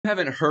you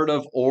haven't heard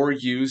of or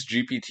used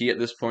GPT at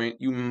this point,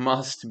 you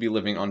must be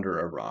living under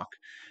a rock.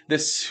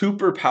 This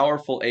super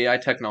powerful AI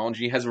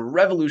technology has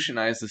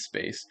revolutionized the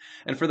space,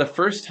 and for the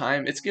first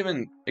time, it's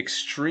given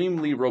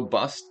extremely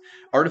robust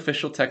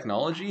artificial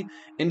technology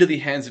into the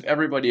hands of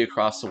everybody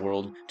across the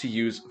world to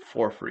use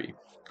for free.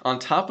 On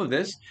top of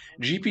this,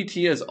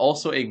 GPT is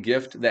also a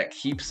gift that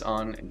keeps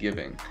on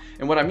giving.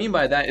 And what I mean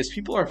by that is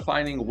people are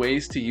finding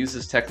ways to use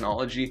this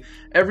technology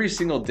every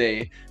single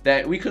day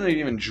that we couldn't have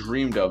even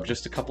dreamed of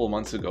just a couple of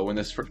months ago when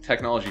this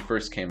technology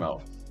first came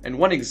out. And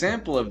one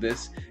example of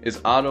this is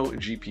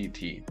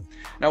Auto-GPT.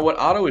 Now, what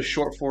Auto is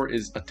short for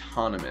is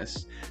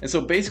autonomous. And so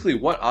basically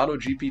what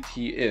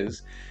Auto-GPT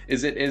is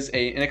it is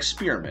an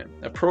experiment,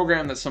 a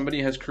program that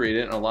somebody has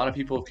created and a lot of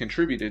people have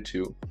contributed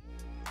to,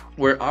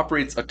 where it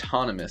operates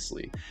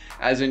autonomously,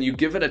 as in you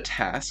give it a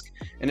task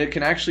and it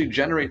can actually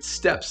generate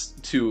steps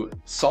to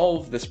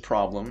solve this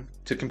problem,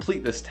 to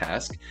complete this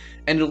task,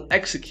 and it'll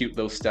execute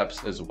those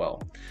steps as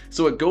well.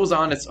 So it goes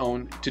on its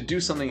own to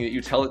do something that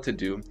you tell it to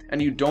do, and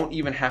you don't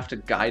even have to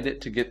guide it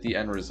to get the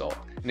end result.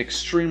 An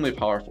extremely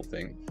powerful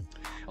thing.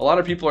 A lot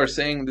of people are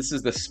saying this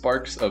is the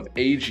sparks of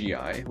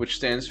AGI, which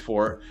stands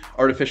for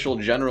Artificial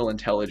General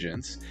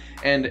Intelligence.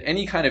 And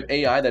any kind of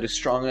AI that is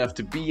strong enough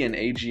to be an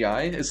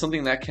AGI is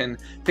something that can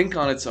think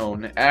on its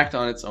own, act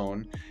on its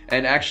own,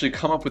 and actually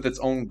come up with its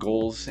own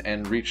goals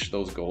and reach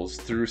those goals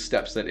through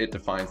steps that it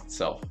defines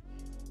itself.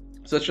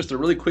 So that's just a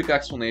really quick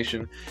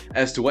explanation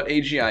as to what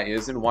AGI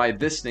is and why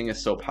this thing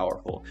is so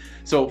powerful.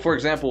 So for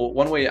example,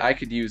 one way I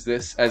could use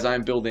this as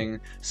I'm building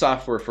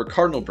software for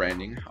Cardinal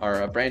Branding,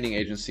 our branding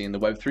agency in the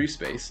Web3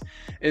 space,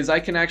 is I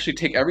can actually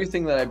take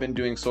everything that I've been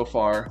doing so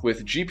far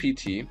with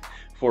GPT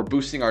for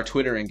boosting our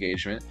Twitter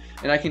engagement,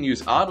 and I can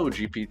use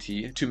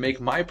Auto-GPT to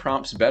make my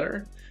prompts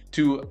better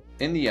to,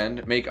 in the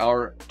end, make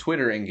our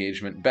Twitter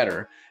engagement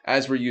better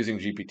as we're using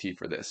GPT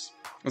for this.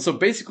 And so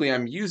basically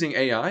I'm using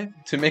AI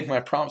to make my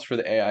prompts for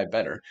the AI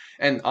better.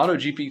 And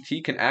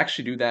Auto-GPT can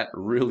actually do that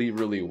really,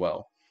 really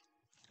well.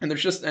 And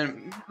there's just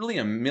really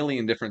a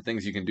million different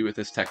things you can do with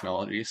this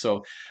technology.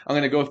 So I'm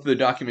going to go through the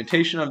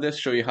documentation of this,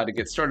 show you how to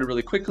get started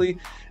really quickly,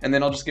 and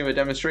then I'll just give a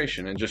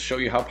demonstration and just show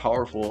you how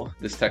powerful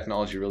this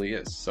technology really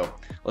is. So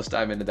let's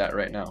dive into that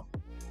right now.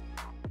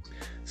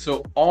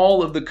 So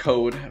all of the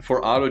code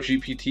for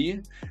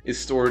Auto-GPT is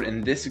stored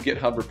in this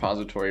GitHub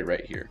repository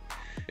right here.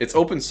 It's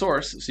open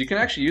source, so you can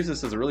actually use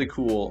this as a really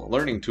cool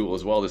learning tool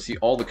as well to see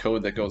all the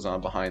code that goes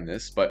on behind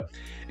this. But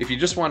if you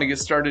just want to get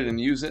started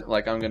and use it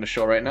like I'm going to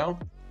show right now,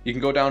 you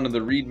can go down to the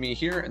README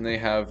here, and they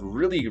have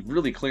really,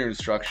 really clear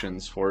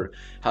instructions for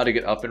how to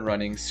get up and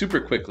running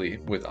super quickly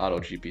with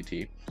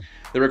Auto-GPT.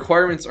 The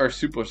requirements are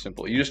super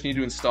simple. You just need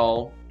to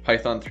install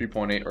Python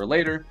 3.8 or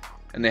later,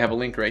 and they have a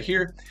link right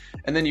here.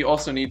 And then you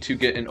also need to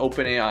get an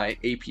OpenAI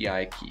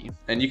API key.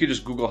 And you could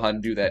just Google how to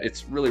do that.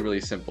 It's really,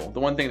 really simple. The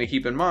one thing to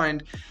keep in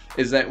mind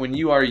is that when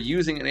you are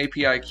using an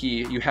API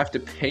key, you have to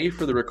pay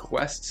for the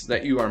requests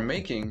that you are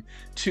making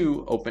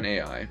to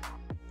OpenAI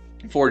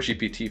for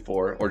GPT-4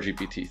 or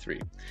GPT-3.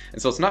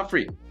 And so it's not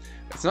free.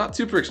 It's not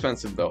super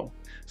expensive though.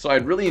 So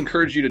I'd really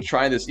encourage you to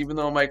try this, even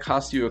though it might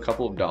cost you a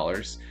couple of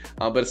dollars,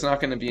 but it's not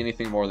going to be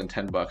anything more than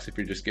 10 bucks if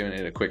you're just giving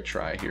it a quick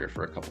try here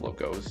for a couple of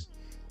goes.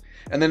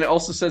 And then it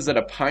also says that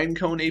a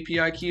Pinecone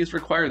API key is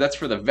required. That's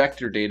for the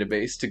vector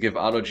database to give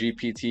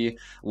Auto-GPT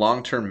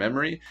long-term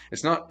memory.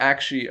 It's not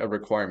actually a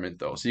requirement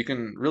though, so you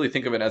can really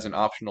think of it as an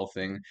optional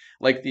thing,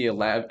 like the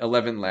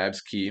 11 Labs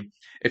key,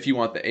 if you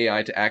want the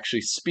AI to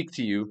actually speak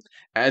to you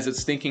as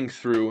it's thinking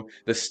through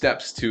the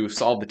steps to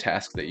solve the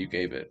task that you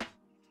gave it.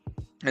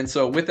 And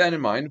so with that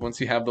in mind, once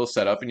you have those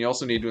set up, and you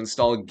also need to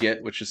install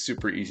Git, which is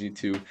super easy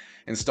to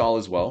install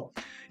as well.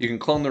 You can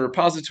clone the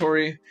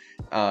repository,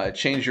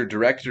 change your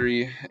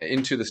directory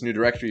into this new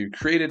directory you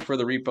created for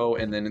the repo,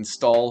 and then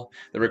install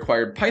the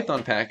required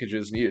Python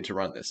packages needed to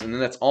run this. And then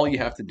that's all you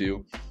have to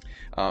do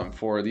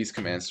for these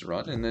commands to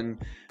run. And then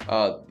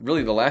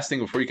really the last thing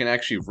before you can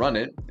actually run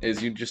it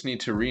is you just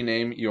need to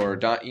rename your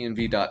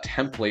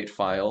 .env.template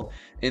file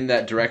in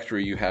that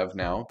directory you have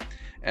now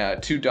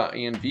to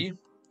 .env.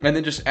 And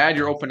then just add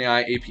your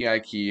OpenAI API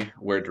key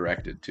where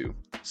directed to.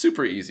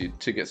 Super easy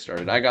to get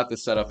started. I got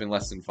this set up in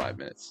less than 5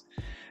 minutes.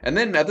 And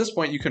then at this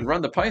point, you can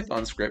run the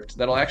Python script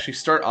that'll actually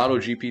start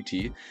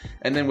Auto-GPT.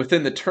 And then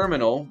within the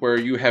terminal where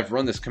you have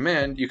run this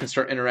command, you can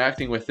start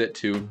interacting with it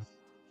to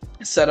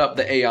set up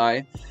the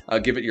AI,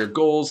 give it your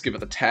goals, give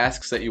it the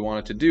tasks that you want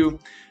it to do,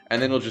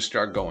 and then it'll just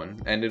start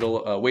going. And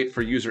it'll wait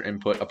for user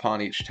input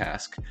upon each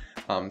task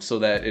so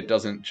that it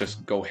doesn't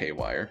just go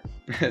haywire.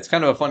 It's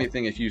kind of a funny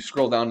thing. If you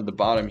scroll down to the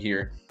bottom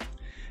here,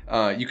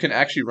 you can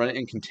actually run it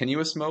in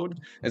continuous mode.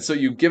 And so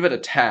you give it a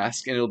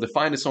task and it'll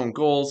define its own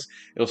goals.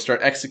 It'll start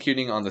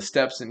executing on the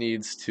steps it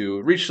needs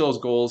to reach those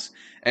goals,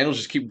 and it'll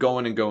just keep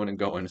going and going and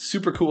going.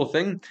 Super cool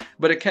thing,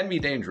 but it can be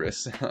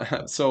dangerous.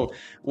 So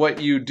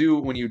what you do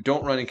when you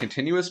don't run in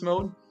continuous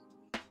mode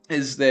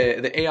is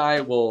the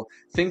AI will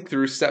think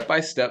through step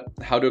by step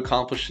how to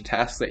accomplish the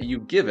task that you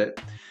give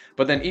it.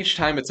 But then each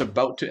time it's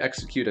about to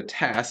execute a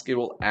task, it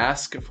will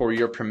ask for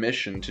your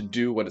permission to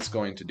do what it's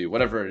going to do,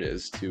 whatever it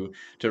is, to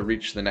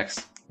reach the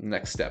next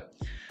next step.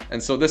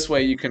 And so this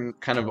way you can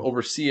kind of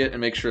oversee it and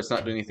make sure it's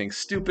not doing anything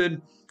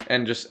stupid,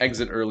 and just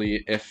exit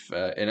early if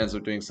it ends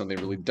up doing something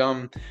really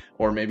dumb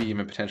or maybe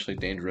even potentially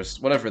dangerous,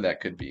 whatever that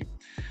could be.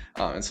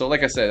 And so,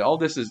 like I said, all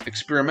this is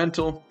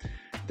experimental.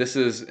 This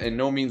is in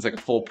no means like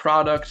a full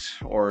product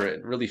or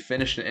really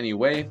finished in any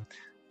way,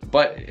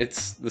 but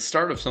it's the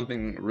start of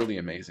something really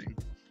amazing.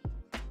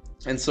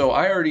 And so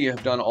I already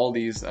have done all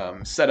these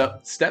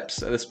setup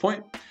steps at this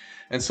point.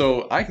 And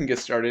so I can get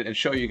started and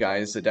show you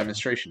guys a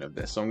demonstration of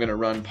this. So I'm going to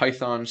run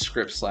python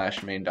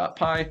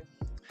script/main.py,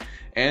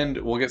 and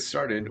we'll get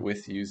started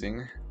with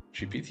using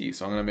GPT.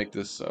 So I'm going to make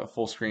this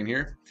full screen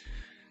here.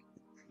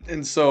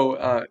 And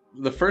so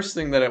the first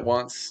thing that it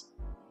wants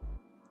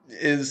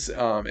is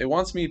it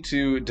wants me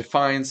to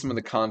define some of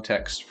the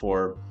context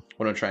for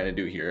what I'm trying to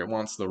do here. It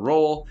wants the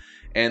role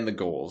and the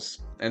goals.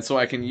 And so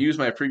I can use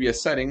my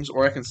previous settings,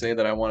 or I can say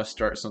that I want to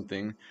start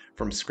something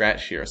from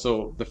scratch here.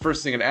 So the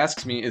first thing it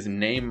asks me is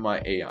name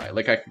my AI.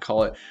 Like I could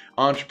call it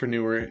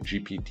Entrepreneur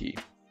GPT.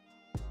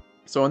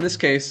 So in this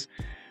case,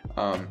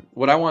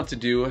 what I want to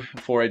do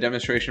for a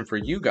demonstration for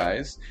you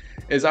guys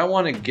is I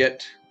want to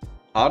get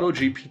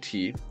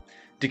Auto-GPT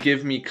to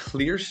give me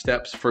clear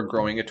steps for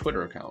growing a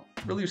Twitter account.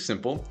 Really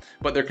simple,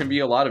 but there can be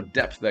a lot of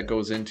depth that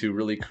goes into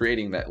really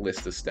creating that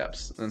list of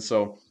steps. And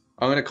so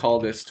I'm going to call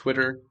this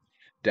Twitter-GPT.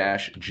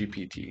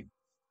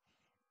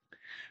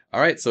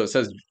 All right, so it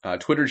says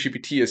Twitter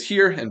GPT is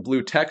here in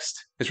blue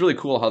text. It's really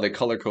cool how they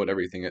color code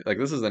everything. Like,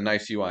 this is a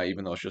nice UI,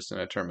 even though it's just in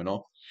a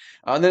terminal.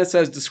 And then it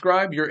says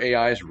describe your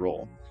AI's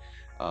role.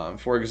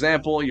 For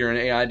example, you're an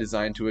AI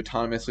designed to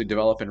autonomously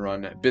develop and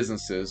run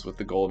businesses with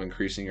the goal of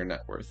increasing your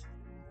net worth.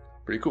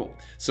 Pretty cool.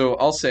 So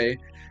I'll say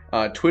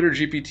Twitter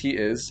GPT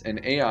is an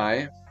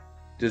AI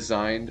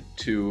designed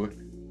to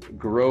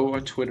grow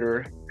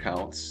Twitter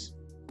accounts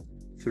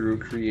through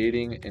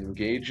creating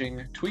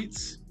engaging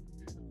tweets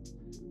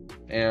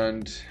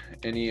and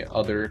any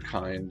other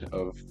kind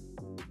of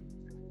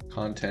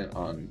content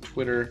on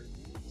Twitter,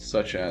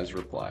 such as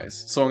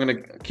replies. So I'm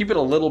going to keep it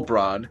a little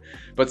broad,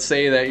 but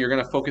say that you're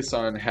going to focus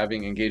on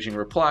having engaging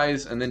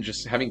replies and then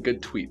just having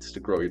good tweets to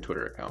grow your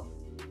Twitter account.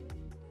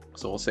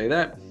 So we'll say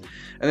that.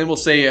 And then we'll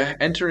say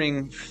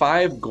entering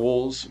 5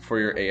 goals for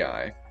your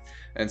AI.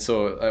 And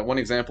so one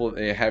example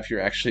they have here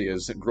actually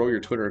is grow your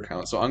Twitter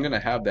account. So I'm going to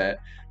have that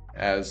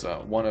as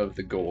one of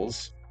the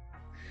goals.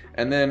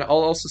 And then I'll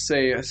also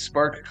say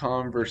spark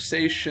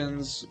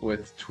conversations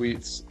with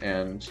tweets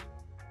and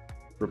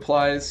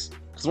replies.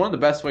 Because one of the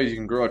best ways you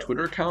can grow a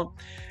Twitter account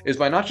is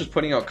by not just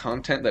putting out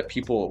content that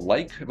people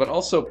like, but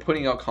also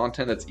putting out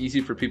content that's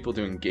easy for people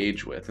to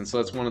engage with. And so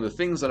that's one of the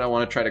things that I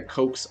want to try to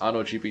coax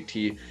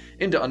Auto-GPT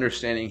into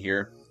understanding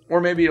here.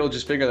 Or maybe it'll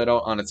just figure that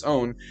out on its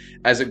own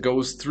as it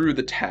goes through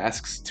the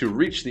tasks to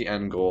reach the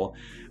end goal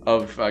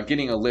of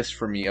getting a list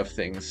for me of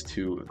things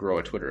to grow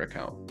a Twitter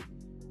account.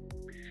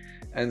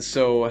 And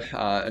so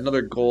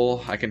another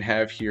goal I can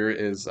have here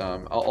is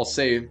I'll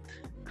say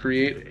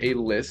create a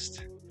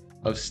list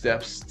of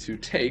steps to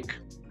take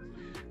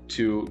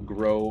to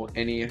grow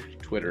any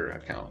Twitter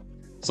account.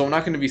 So I'm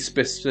not going to be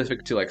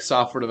specific to like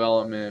software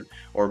development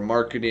or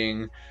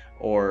marketing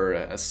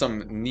or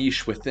some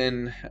niche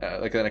within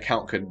like an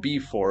account could be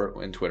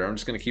for in Twitter. I'm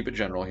just going to keep it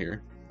general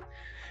here.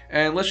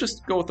 And let's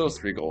just go with those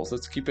 3 goals.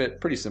 Let's keep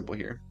it pretty simple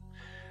here.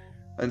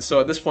 And so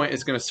at this point,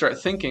 it's going to start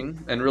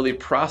thinking and really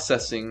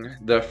processing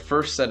the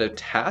first set of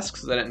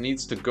tasks that it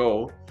needs to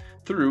go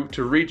through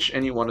to reach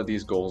any one of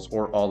these goals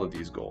or all of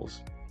these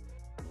goals.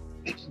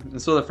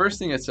 And so the first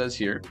thing it says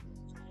here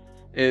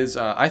is,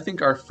 I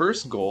think our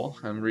first goal,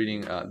 I'm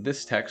reading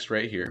this text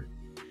right here,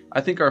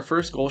 I think our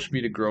first goal should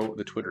be to grow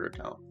the Twitter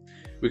account.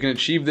 We can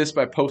achieve this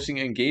by posting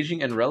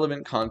engaging and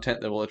relevant content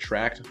that will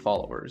attract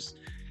followers.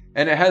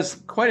 And it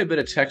has quite a bit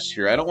of text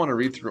here. I don't want to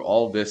read through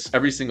all of this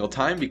every single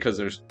time because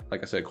there's,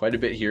 like I said, quite a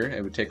bit here.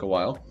 It would take a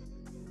while.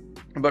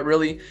 But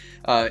really,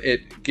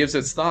 it gives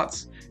its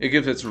thoughts, it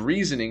gives its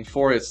reasoning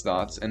for its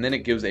thoughts, and then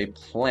it gives a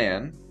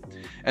plan.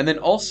 And then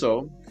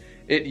also,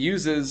 it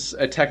uses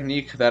a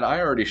technique that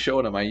I already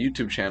showed on my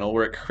YouTube channel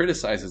where it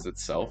criticizes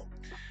itself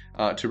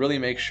to really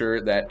make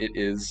sure that it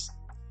is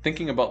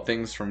thinking about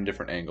things from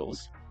different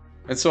angles.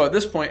 And so at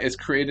this point, it's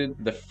created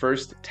the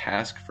first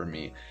task for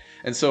me.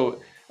 And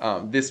so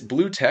this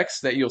blue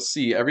text that you'll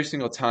see every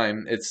single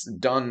time it's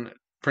done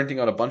printing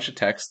out a bunch of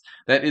text,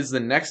 that is the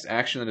next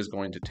action that is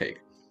going to take.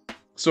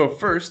 So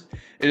first,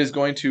 it is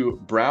going to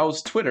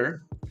browse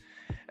Twitter,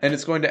 and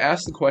it's going to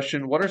ask the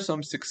question, what are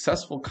some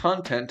successful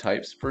content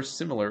types for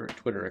similar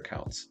Twitter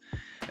accounts?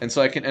 And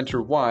so I can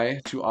enter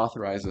Y to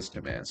authorize this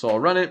command. So I'll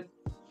run it,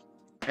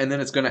 and then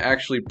it's going to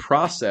actually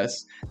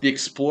process the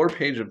explore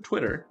page of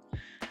Twitter,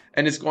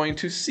 and it's going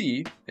to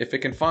see if it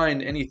can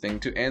find anything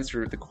to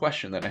answer the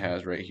question that it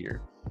has right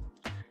here.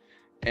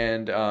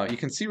 And you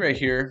can see right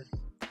here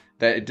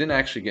that it didn't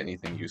actually get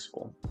anything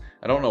useful.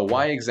 I don't know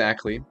why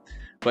exactly,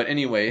 but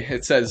anyway,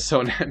 it says,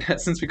 so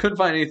since we couldn't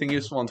find anything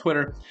useful on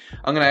Twitter,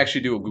 I'm going to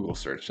actually do a Google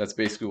search. That's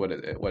basically what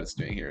it's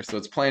doing here. So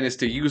its plan is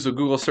to use a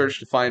Google search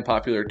to find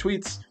popular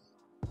tweets.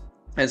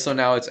 And so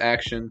now its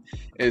action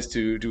is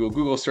to do a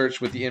Google search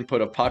with the input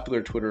of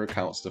popular Twitter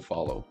accounts to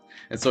follow.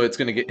 And so it's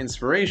going to get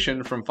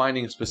inspiration from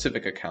finding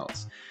specific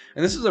accounts.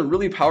 And this is a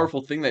really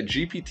powerful thing that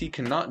GPT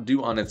cannot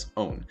do on its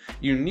own.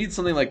 You need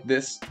something like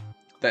this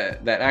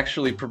that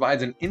actually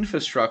provides an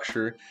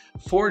infrastructure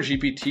for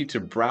GPT to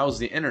browse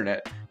the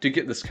internet to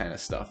get this kind of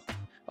stuff.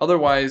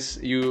 Otherwise,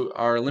 you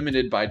are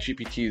limited by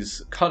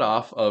GPT's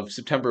cutoff of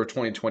September of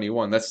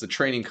 2021. That's the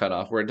training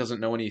cutoff where it doesn't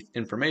know any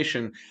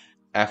information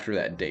after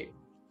that date.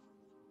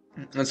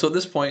 And so at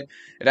this point,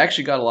 it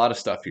actually got a lot of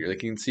stuff here.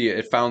 Like you can see,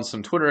 it found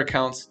some Twitter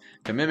accounts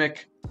to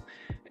mimic.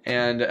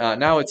 And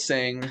now it's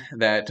saying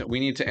that we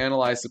need to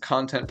analyze the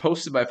content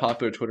posted by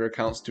popular Twitter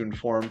accounts to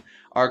inform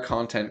our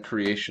content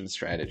creation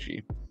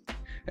strategy.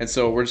 And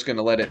so we're just going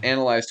to let it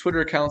analyze Twitter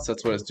accounts.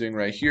 That's what it's doing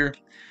right here.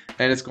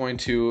 And it's going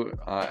to,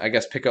 I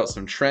guess, pick out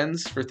some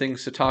trends for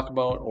things to talk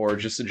about, or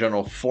just a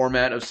general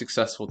format of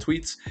successful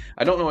tweets.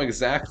 I don't know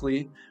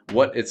exactly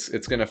what it's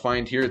going to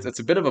find here. It's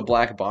a bit of a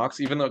black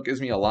box. Even though it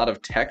gives me a lot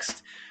of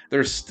text,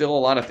 there's still a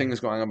lot of things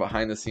going on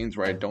behind the scenes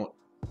where I don't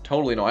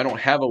totally know. I don't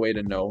have a way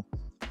to know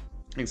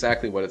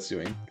exactly what it's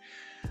doing.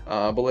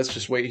 But let's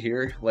just wait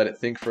here, let it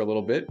think for a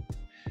little bit.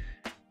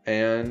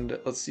 And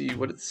let's see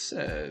what it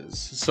says.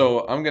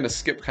 So I'm going to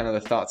skip kind of the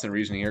thoughts and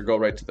reasoning here, go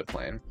right to the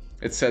plan.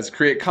 It says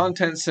create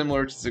content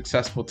similar to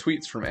successful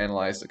tweets from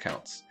analyzed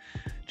accounts.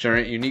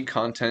 Generate unique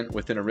content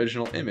with an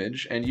original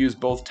image and use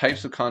both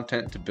types of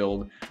content to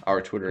build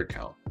our Twitter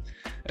account.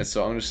 And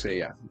so I'm just going to say,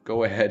 yeah,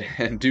 go ahead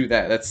and do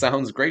that. That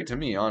sounds great to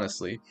me,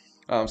 honestly.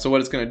 So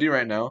what it's going to do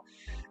right now,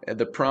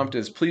 the prompt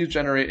is please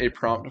generate a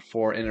prompt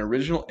for an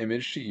original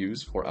image to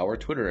use for our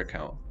Twitter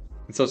account.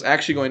 And so it's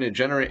actually going to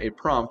generate a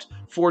prompt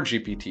for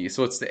GPT.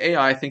 So it's the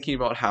AI thinking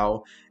about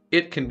how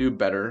it can do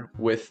better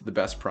with the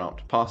best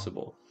prompt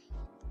possible.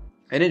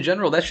 And in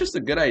general, that's just a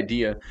good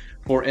idea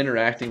for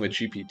interacting with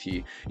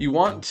GPT. You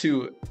want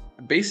to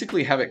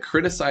basically have it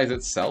criticize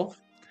itself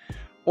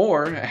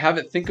or have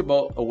it think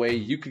about a way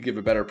you could give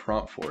a better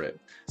prompt for it.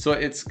 So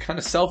it's kind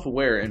of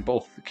self-aware in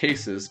both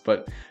cases,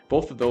 but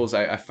both of those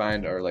I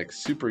find are like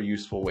super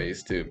useful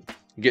ways to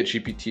get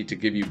GPT to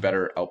give you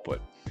better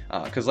output.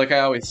 Because like I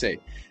always say,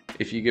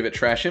 if you give it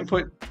trash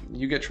input,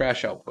 you get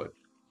trash output.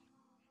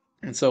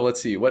 And so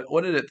let's see,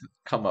 what did it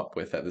come up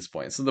with at this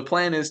point? So the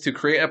plan is to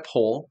create a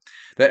poll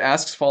that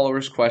asks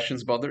followers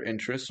questions about their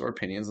interests or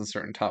opinions on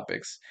certain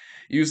topics.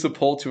 Use the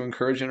poll to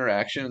encourage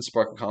interaction and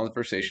spark a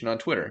conversation on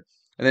Twitter.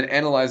 And then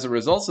analyze the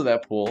results of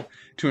that poll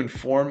to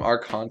inform our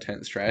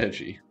content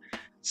strategy.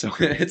 So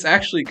it's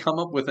actually come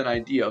up with an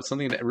idea of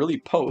something that really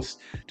posts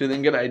to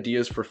then get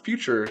ideas for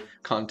future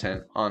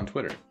content on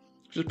Twitter,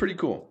 which is pretty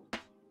cool.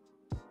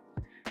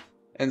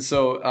 And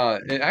so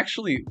it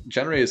actually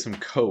generated some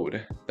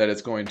code that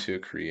it's going to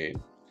create,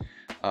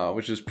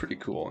 which is pretty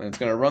cool. And it's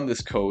going to run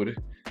this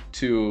code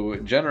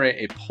to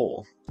generate a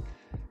poll.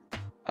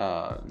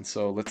 And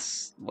so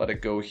let's let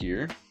it go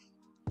here.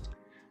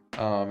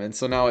 And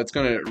so now it's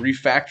going to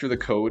refactor the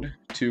code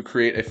to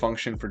create a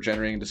function for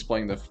generating and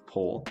displaying the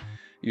poll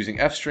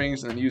using f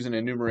strings and then use an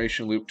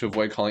enumeration loop to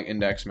avoid calling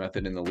index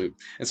method in the loop.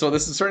 And so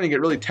this is starting to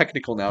get really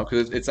technical now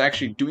because it's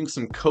actually doing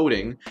some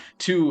coding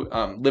to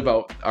live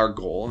out our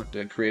goal,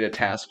 to create a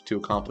task to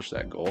accomplish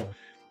that goal.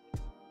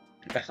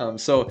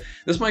 So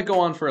this might go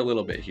on for a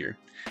little bit here.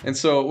 And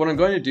so what I'm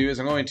going to do is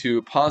I'm going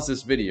to pause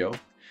this video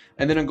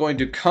and then I'm going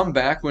to come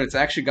back when it's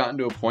actually gotten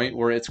to a point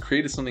where it's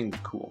created something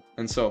cool.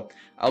 And so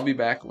I'll be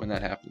back when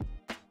that happens.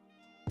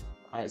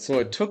 All right, so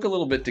it took a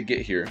little bit to get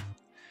here.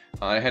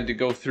 I had to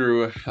go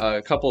through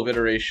a couple of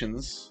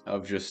iterations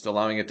of just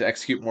allowing it to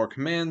execute more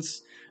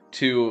commands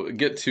to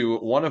get to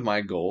one of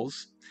my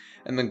goals.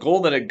 And the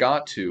goal that it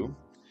got to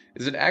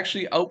is it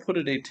actually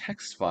outputted a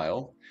text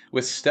file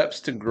with steps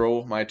to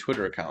grow my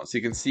Twitter account. So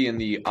you can see in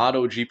the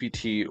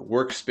Auto-GPT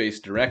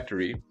workspace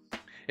directory,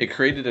 it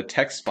created a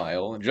text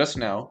file just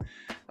now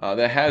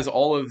that has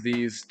all of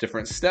these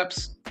different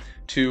steps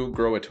to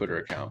grow a Twitter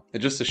account.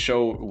 And just to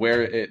show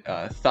where it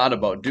thought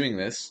about doing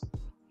this,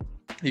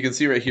 you can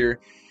see right here,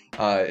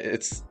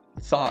 its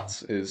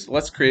thoughts is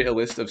let's create a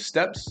list of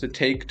steps to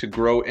take to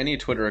grow any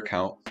Twitter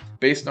account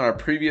based on our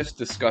previous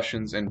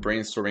discussions and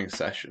brainstorming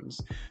sessions.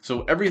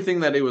 So everything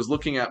that it was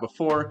looking at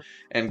before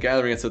and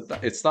gathering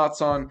its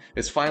thoughts on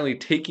is finally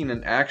taking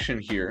an action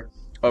here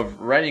of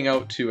writing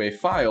out to a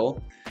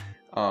file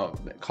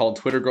called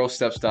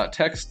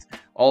twittergrowthsteps.txt,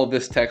 all of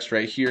this text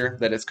right here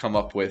that it's come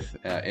up with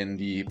in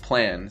the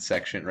plan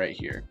section right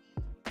here.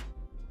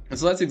 And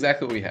so that's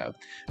exactly what we have.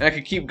 And I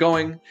could keep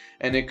going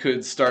and it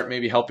could start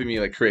maybe helping me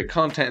like create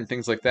content and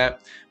things like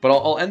that. But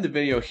I'll end the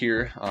video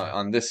here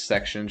on this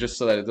section just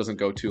so that it doesn't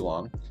go too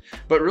long.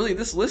 But really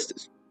this list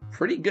is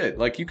pretty good.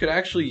 Like you could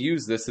actually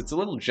use this. It's a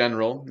little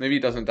general. Maybe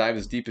it doesn't dive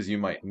as deep as you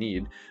might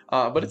need.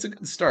 But it's a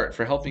good start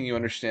for helping you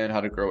understand how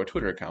to grow a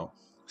Twitter account.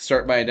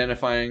 Start by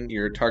identifying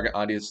your target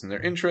audience and their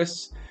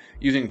interests.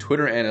 Using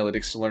Twitter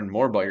analytics to learn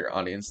more about your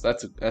audience.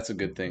 That's a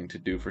good thing to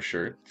do for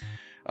sure.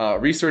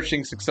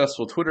 Researching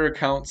successful Twitter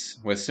accounts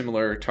with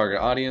similar target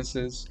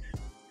audiences,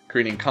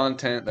 creating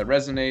content that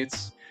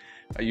resonates,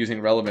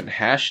 using relevant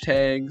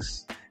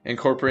hashtags,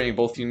 Incorporating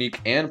both unique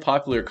and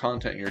popular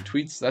content in your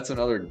tweets,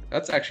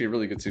 that's actually a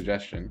really good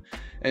suggestion.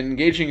 And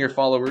engaging your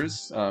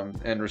followers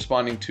and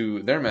responding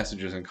to their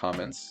messages and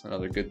comments,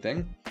 another good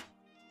thing.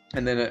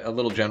 And then a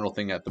little general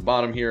thing at the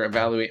bottom here,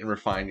 evaluate and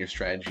refine your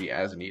strategy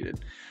as needed.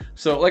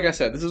 So like I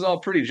said, this is all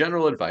pretty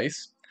general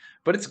advice,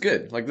 but it's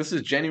good. Like, this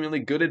is genuinely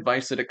good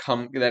advice that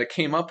it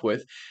came up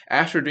with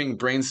after doing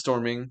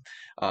brainstorming,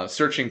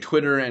 searching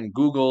Twitter and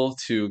Google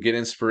to get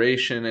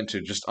inspiration and to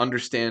just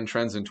understand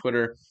trends in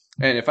Twitter.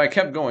 And if I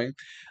kept going,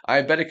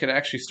 I bet it could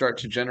actually start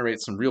to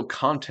generate some real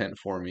content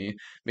for me,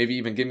 maybe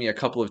even give me a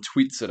couple of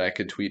tweets that I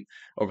could tweet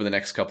over the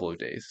next couple of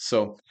days.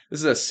 So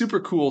this is a super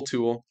cool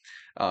tool.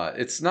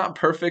 It's not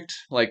perfect.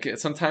 Like,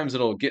 sometimes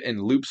it'll get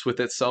in loops with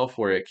itself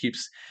where it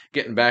keeps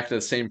getting back to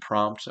the same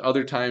prompt.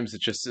 Other times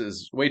it just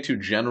is way too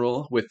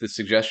general with the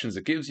suggestions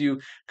it gives you,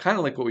 kind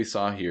of like what we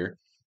saw here.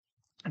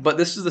 But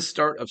this is the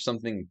start of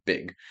something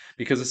big,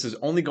 because this is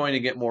only going to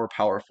get more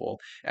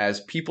powerful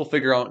as people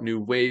figure out new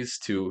ways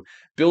to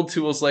build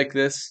tools like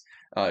this,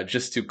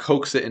 just to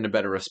coax it into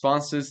better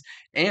responses,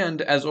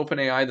 and as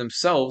OpenAI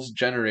themselves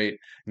generate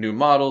new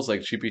models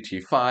like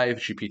GPT-5,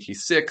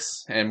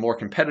 GPT-6, and more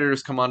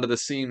competitors come onto the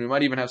scene. We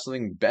might even have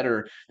something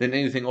better than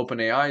anything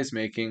OpenAI is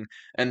making,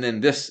 and then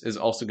this is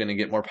also going to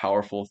get more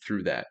powerful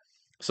through that.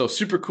 So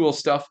super cool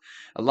stuff.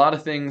 A lot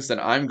of things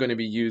that I'm going to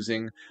be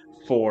using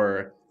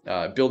for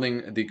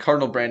building the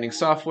Cardinal branding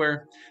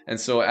software. And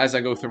so as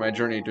I go through my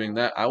journey doing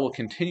that, I will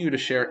continue to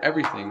share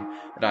everything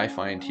that I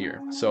find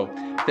here. So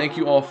thank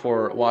you all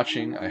for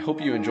watching. I hope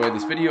you enjoyed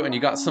this video and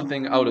you got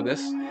something out of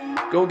this.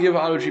 Go give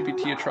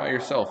Auto-GPT a try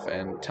yourself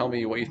and tell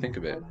me what you think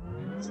of it.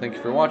 So thank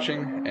you for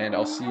watching, and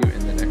I'll see you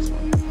in the next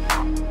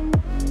one.